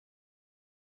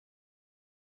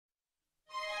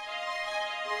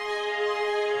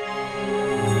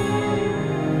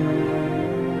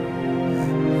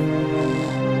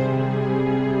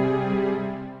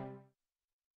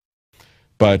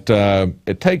But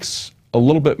it takes a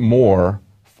little bit more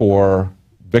for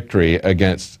victory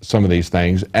against some of these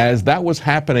things, as that was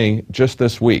happening just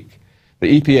this week.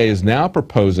 The EPA is now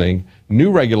proposing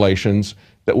new regulations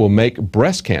that will make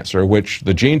breast cancer, which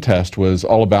the gene test was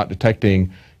all about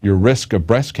detecting your risk of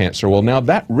breast cancer. Well, now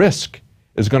that risk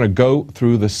is going to go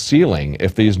through the ceiling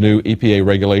if these new EPA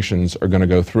regulations are going to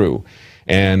go through.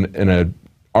 And in an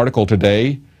article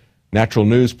today, Natural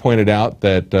News pointed out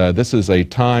that this is a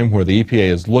time where the EPA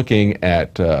is looking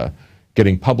at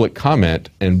getting public comment,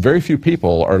 and very few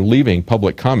people are leaving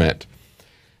public comment.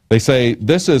 They say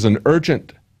this is an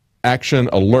urgent action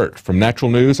alert from Natural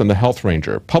News and the Health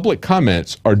Ranger. Public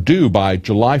comments are due by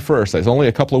July 1st, that's only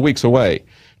a couple of weeks away,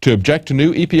 to object to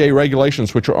new EPA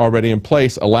regulations which are already in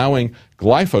place allowing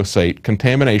glyphosate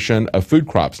contamination of food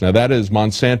crops. Now that is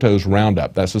Monsanto's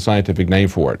Roundup, that's the scientific name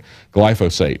for it,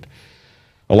 glyphosate.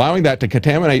 Allowing that to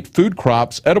contaminate food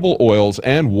crops, edible oils,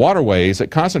 and waterways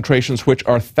at concentrations which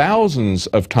are thousands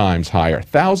of times higher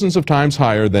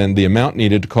than the amount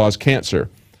needed to cause cancer.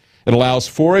 It allows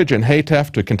forage and hay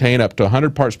teff to contain up to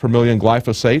 100 parts per million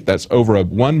glyphosate. That's over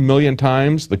 1 million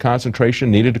times the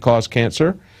concentration needed to cause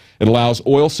cancer. It allows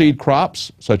oilseed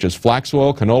crops, such as flax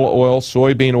oil, canola oil,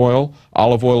 soybean oil,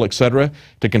 olive oil, etc.,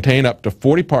 to contain up to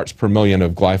 40 parts per million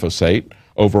of glyphosate,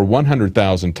 over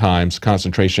 100,000 times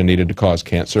concentration needed to cause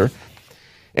cancer.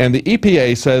 And the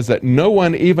EPA says that no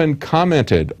one even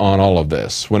commented on all of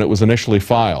this when it was initially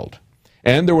filed.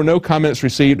 And there were no comments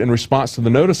received in response to the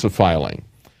notice of filing.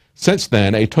 Since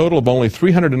then, a total of only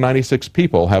 396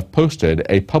 people have posted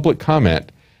a public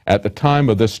comment at the time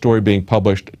of this story being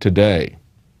published today.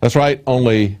 That's right,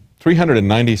 only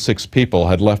 396 people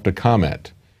had left a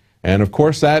comment. And of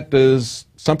course, that is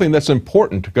something that's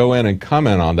important to go in and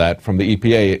comment on that from the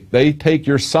EPA. They take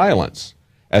your silence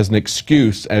as an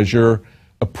excuse, as your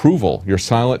approval, your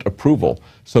silent approval.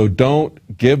 So don't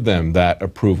give them that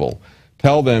approval.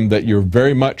 Tell them that you're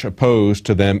very much opposed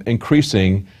to them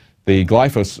increasing the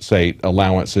glyphosate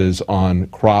allowances on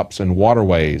crops and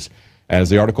waterways. As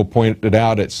the article pointed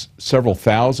out, it's several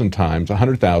thousand times,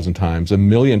 100,000 times, 1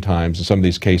 million times in some of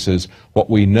these cases.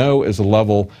 What we know is a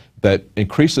level that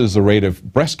increases the rate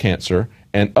of breast cancer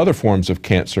and other forms of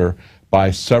cancer by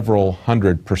several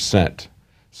 100%.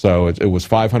 So it was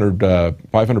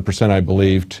 500%, I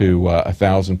believe, to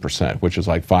 1,000%, which is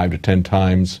like 5 to 10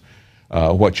 times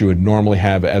what you would normally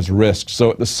have as risk.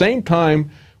 So at the same time,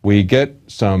 we get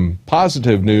some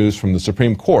positive news from the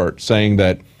Supreme Court saying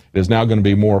that it is now going to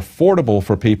be more affordable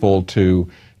for people to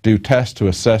do tests to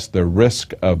assess the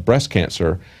risk of breast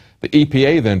cancer. The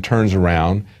EPA then turns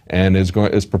around and is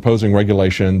proposing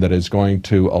regulation that is going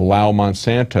to allow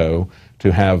Monsanto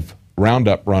to have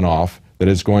Roundup runoff that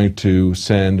is going to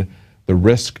send the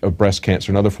risk of breast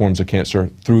cancer and other forms of cancer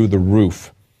through the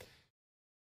roof.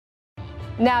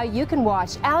 Now you can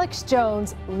watch Alex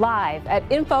Jones live at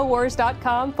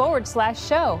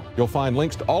Infowars.com/show. You'll find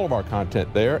links to all of our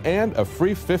content there and a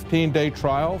free 15-day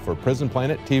trial for Prison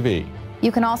Planet TV.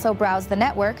 You can also browse the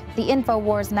network, the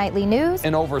InfoWars Nightly News,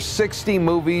 and over 60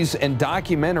 movies and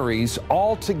documentaries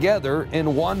all together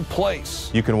in one place.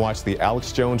 You can watch the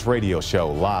Alex Jones Radio Show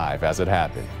live as it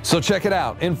happened. So check it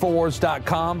out,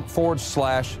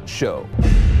 Infowars.com/show.